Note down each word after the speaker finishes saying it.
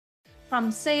From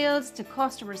sales to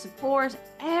customer support,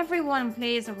 everyone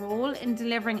plays a role in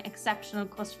delivering exceptional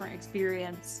customer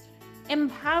experience.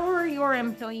 Empower your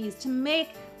employees to make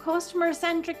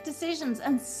customer-centric decisions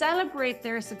and celebrate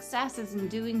their successes in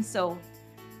doing so.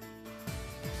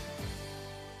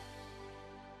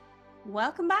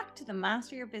 Welcome back to the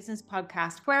Master Your Business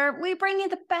podcast, where we bring you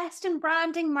the best in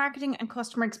branding, marketing, and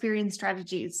customer experience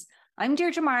strategies. I'm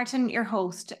Deirdre Martin, your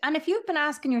host, and if you've been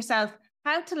asking yourself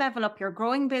how to level up your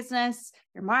growing business,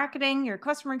 your marketing, your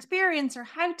customer experience, or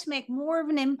how to make more of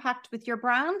an impact with your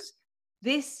brand,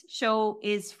 this show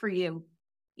is for you.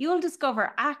 You'll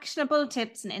discover actionable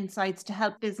tips and insights to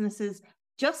help businesses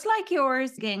just like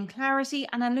yours gain clarity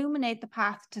and illuminate the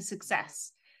path to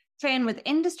success. Train with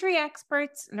industry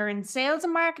experts, learn sales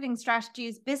and marketing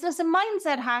strategies, business and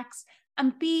mindset hacks,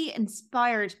 and be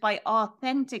inspired by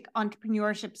authentic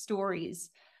entrepreneurship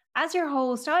stories. As your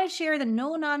host, I'll share the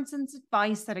no-nonsense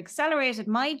advice that accelerated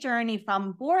my journey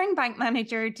from boring bank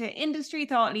manager to industry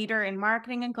thought leader in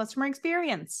marketing and customer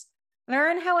experience.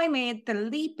 Learn how I made the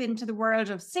leap into the world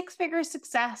of six-figure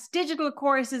success, digital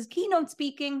courses, keynote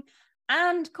speaking,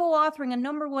 and co-authoring a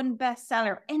 #1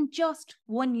 bestseller in just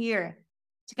 1 year.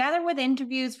 Together with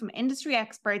interviews from industry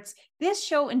experts, this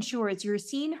show ensures you're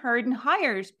seen, heard, and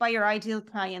hired by your ideal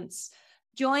clients.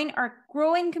 Join our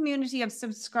growing community of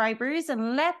subscribers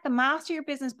and let the Master Your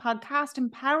Business podcast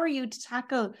empower you to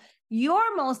tackle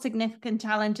your most significant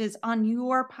challenges on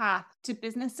your path to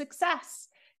business success.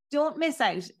 Don't miss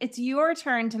out. It's your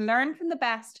turn to learn from the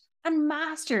best and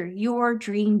master your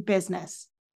dream business.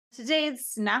 Today's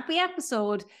snappy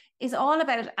episode is all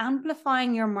about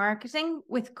amplifying your marketing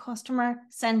with customer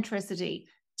centricity,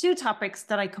 two topics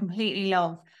that I completely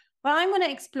love. But I'm going to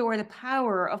explore the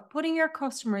power of putting your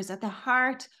customers at the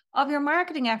heart of your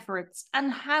marketing efforts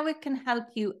and how it can help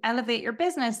you elevate your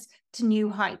business to new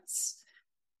heights.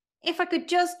 If I could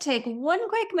just take one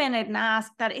quick minute and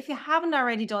ask that if you haven't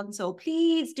already done so,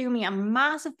 please do me a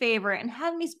massive favor and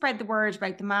help me spread the word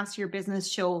about the Master Your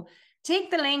Business show.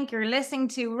 Take the link you're listening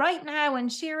to right now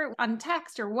and share it on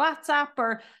text or WhatsApp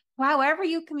or however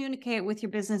you communicate with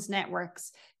your business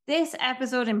networks. This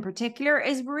episode in particular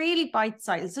is really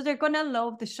bite-sized, so they're going to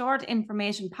love the short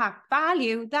information-packed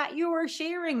value that you are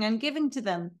sharing and giving to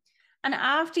them. And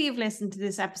after you've listened to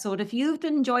this episode, if you've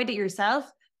enjoyed it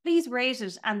yourself, please rate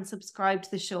it and subscribe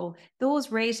to the show.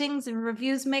 Those ratings and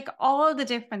reviews make all the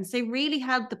difference. They really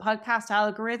help the podcast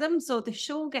algorithm so the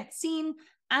show gets seen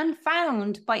and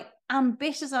found by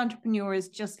ambitious entrepreneurs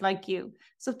just like you.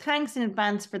 So thanks in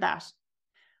advance for that.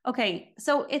 Okay,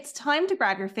 so it's time to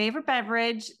grab your favorite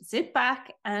beverage, sit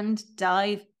back, and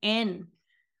dive in.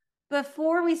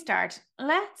 Before we start,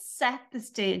 let's set the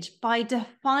stage by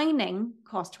defining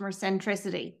customer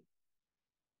centricity.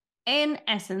 In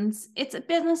essence, it's a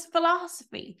business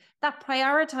philosophy that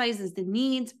prioritizes the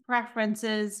needs,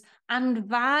 preferences, and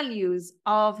values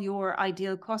of your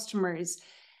ideal customers.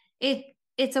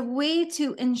 It's a way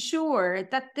to ensure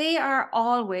that they are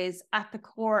always at the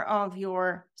core of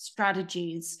your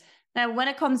strategies. Now, when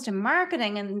it comes to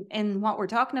marketing and what we're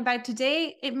talking about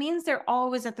today, it means they're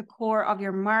always at the core of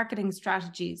your marketing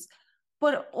strategies.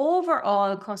 But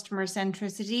overall customer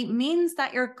centricity means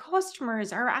that your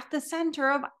customers are at the center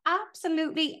of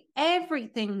absolutely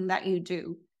everything that you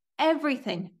do.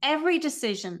 Everything, every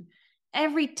decision,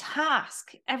 every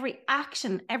task, every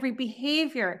action, every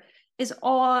behavior is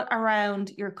all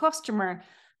around your customer.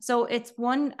 So it's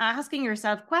one, asking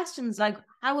yourself questions like,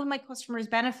 how will my customers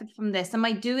benefit from this? Am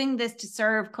I doing this to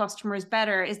serve customers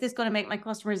better? Is this going to make my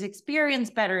customers' experience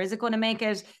better? Is it going to make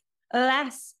it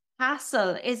less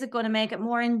hassle? Is it going to make it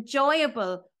more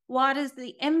enjoyable? What is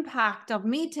the impact of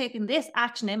me taking this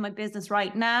action in my business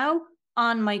right now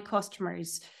on my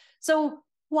customers? So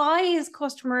why is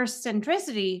customer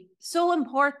centricity so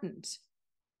important?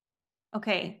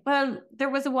 Okay, well, there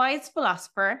was a wise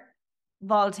philosopher,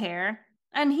 Voltaire,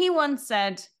 and he once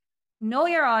said, know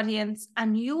your audience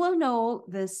and you will know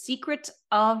the secret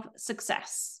of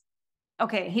success.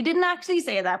 Okay, he didn't actually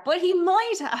say that, but he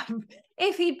might have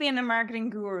if he'd been a marketing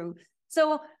guru.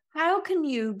 So how can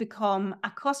you become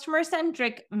a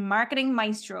customer-centric marketing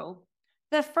maestro?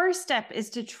 The first step is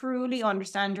to truly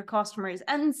understand your customers.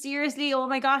 And seriously, oh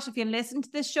my gosh, if you listen to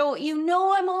this show, you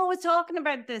know I'm always talking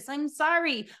about this. I'm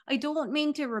sorry. I don't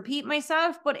mean to repeat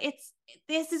myself, but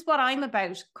this is what I'm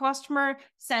about,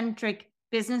 customer-centric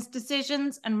business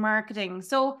decisions and marketing.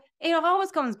 So it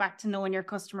always comes back to knowing your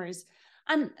customers.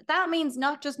 And that means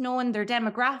not just knowing their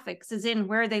demographics, as in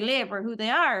where they live or who they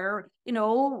are, or, you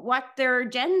know, what their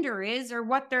gender is or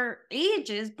what their age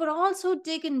is, but also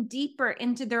digging deeper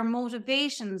into their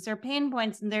motivations, their pain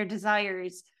points, and their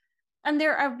desires. And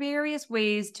there are various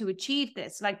ways to achieve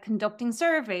this, like conducting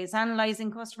surveys,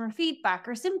 analyzing customer feedback,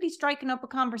 or simply striking up a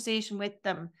conversation with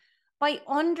them. By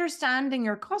understanding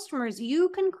your customers, you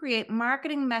can create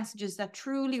marketing messages that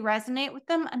truly resonate with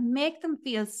them and make them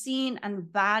feel seen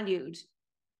and valued.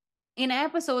 In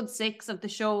episode 6 of the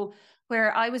show,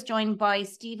 where I was joined by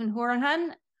Stephen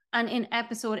Horahan, and in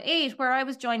episode 8, where I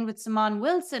was joined with Simone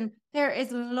Wilson, there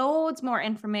is loads more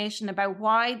information about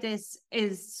why this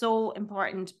is so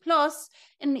important. Plus,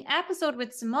 in the episode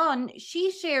with Simone, she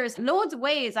shares loads of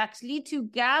ways actually to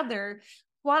gather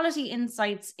quality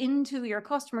insights into your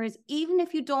customers, even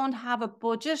if you don't have a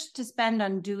budget to spend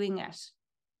on doing it.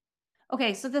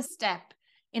 Okay, so the step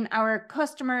in our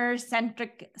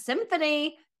customer-centric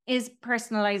symphony is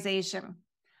personalization.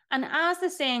 And as the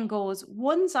saying goes,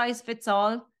 one size fits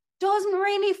all doesn't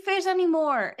really fit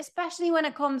anymore, especially when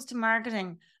it comes to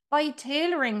marketing. By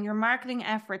tailoring your marketing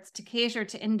efforts to cater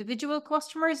to individual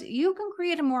customers, you can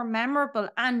create a more memorable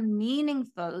and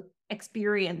meaningful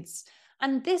experience.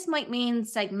 And this might mean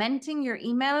segmenting your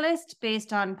email list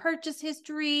based on purchase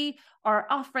history, or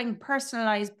offering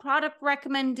personalized product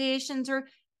recommendations, or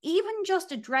even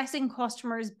just addressing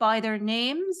customers by their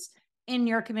names in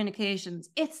your communications.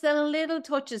 It's the little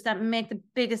touches that make the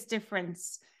biggest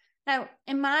difference. Now,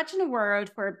 imagine a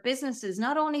world where businesses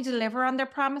not only deliver on their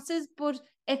promises, but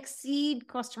exceed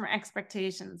customer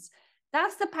expectations.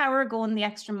 That's the power of going the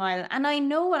extra mile. And I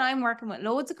know when I'm working with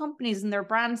loads of companies and their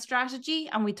brand strategy,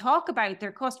 and we talk about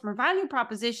their customer value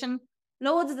proposition,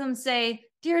 loads of them say,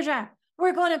 Deirdre,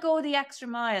 we're going to go the extra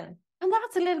mile. And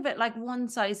that's a little bit like one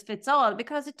size fits all,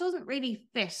 because it doesn't really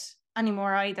fit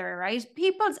anymore either, right?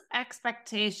 People's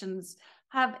expectations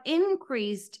have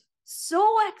increased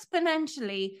so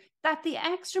exponentially that the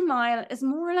extra mile is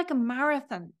more like a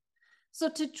marathon. So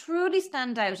to truly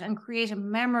stand out and create a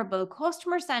memorable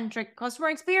customer-centric customer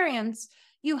experience,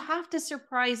 you have to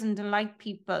surprise and delight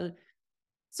people.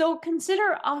 So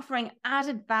consider offering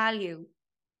added value,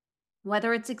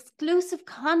 whether it's exclusive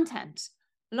content,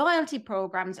 loyalty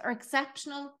programs, or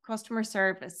exceptional customer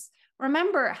service.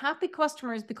 Remember, happy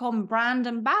customers become brand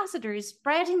ambassadors,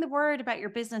 spreading the word about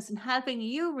your business and helping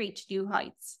you reach new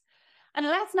heights. And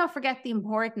let's not forget the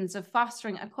importance of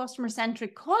fostering a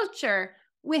customer-centric culture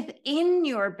within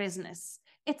your business.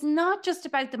 It's not just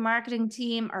about the marketing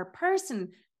team or person.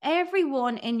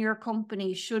 Everyone in your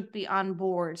company should be on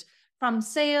board. From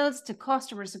sales to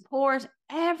customer support,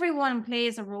 everyone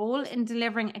plays a role in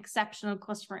delivering exceptional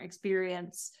customer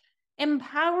experience.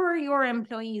 Empower your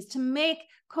employees to make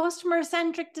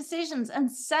customer-centric decisions and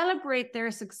celebrate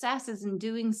their successes in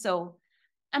doing so.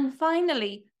 And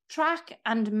finally, track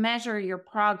and measure your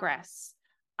progress.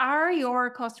 Are your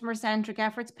customer-centric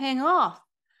efforts paying off?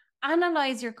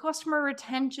 Analyze your customer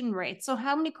retention rate. So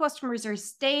how many customers are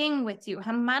staying with you?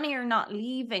 How many are not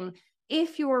leaving?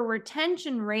 If your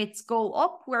retention rates go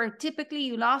up, where typically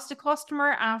you lost a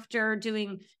customer after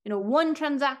doing, one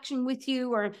transaction with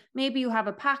you, or maybe you have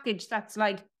a package that's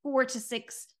like 4 to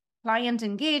 6 client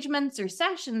engagements or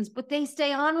sessions, but they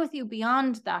stay on with you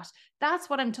beyond that. That's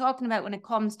what I'm talking about when it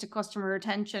comes to customer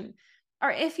retention.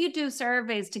 Or if you do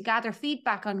surveys to gather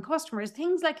feedback on customers,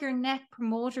 things like your net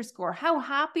promoter score, how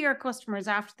happy are customers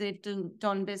after they've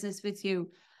done business with you?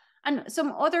 And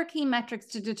some other key metrics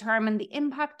to determine the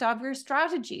impact of your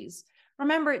strategies.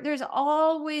 Remember, there's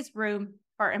always room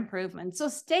for improvement. So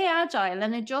stay agile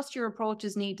and adjust your approach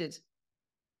as needed.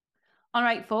 All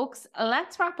right, folks,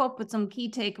 let's wrap up with some key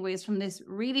takeaways from this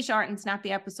really short and snappy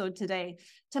episode today.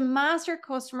 To master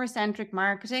customer-centric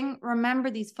marketing, remember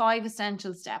these 5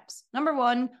 essential steps. Number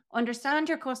 1, understand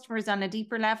your customers on a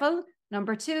deeper level.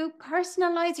 Number 2,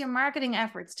 personalize your marketing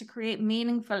efforts to create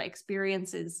meaningful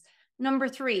experiences. Number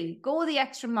 3, go the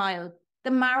extra mile,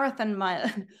 the marathon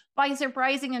mile, by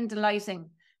surprising and delighting.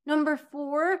 Number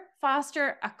 4,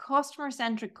 foster a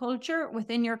customer-centric culture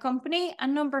within your company.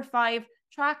 And number 5,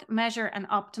 track, measure, and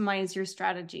optimize your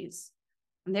strategies.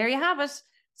 And there you have it.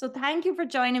 So thank you for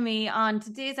joining me on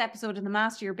today's episode of the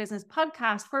Master Your Business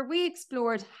podcast, where we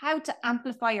explored how to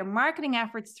amplify your marketing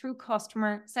efforts through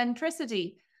customer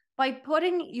centricity. By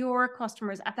putting your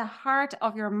customers at the heart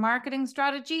of your marketing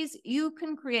strategies, you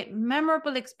can create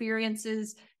memorable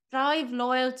experiences, drive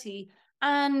loyalty,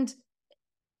 and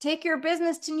take your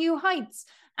business to new heights.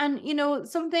 And,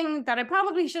 something that I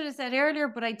probably should have said earlier,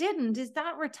 but I didn't, is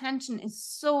that retention is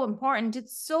so important.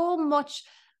 It's so much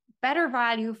better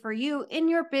value for you in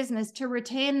your business to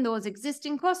retain those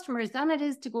existing customers than it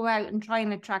is to go out and try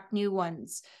and attract new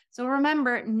ones. So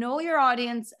remember, know your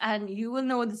audience and you will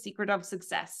know the secret of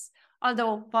success.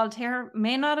 Although Voltaire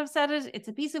may not have said it, it's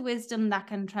a piece of wisdom that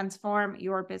can transform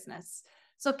your business.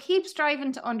 So keep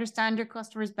striving to understand your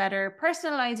customers better,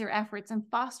 personalize your efforts, and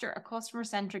foster a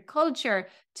customer-centric culture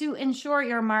to ensure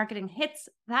your marketing hits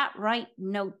that right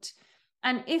note.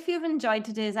 And if you've enjoyed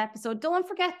today's episode, don't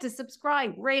forget to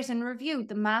subscribe, rate, and review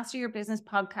the Master Your Business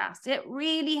podcast. It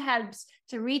really helps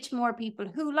to reach more people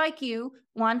who, like you,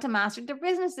 want to master their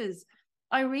businesses.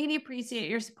 I really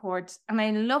appreciate your support, and I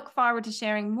look forward to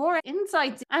sharing more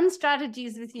insights and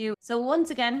strategies with you. So once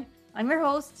again, I'm your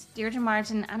host, Deirdre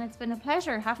Martin, and it's been a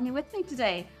pleasure having you with me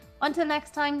today. Until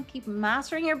next time, keep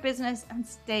mastering your business and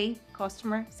stay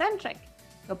customer-centric.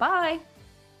 Goodbye.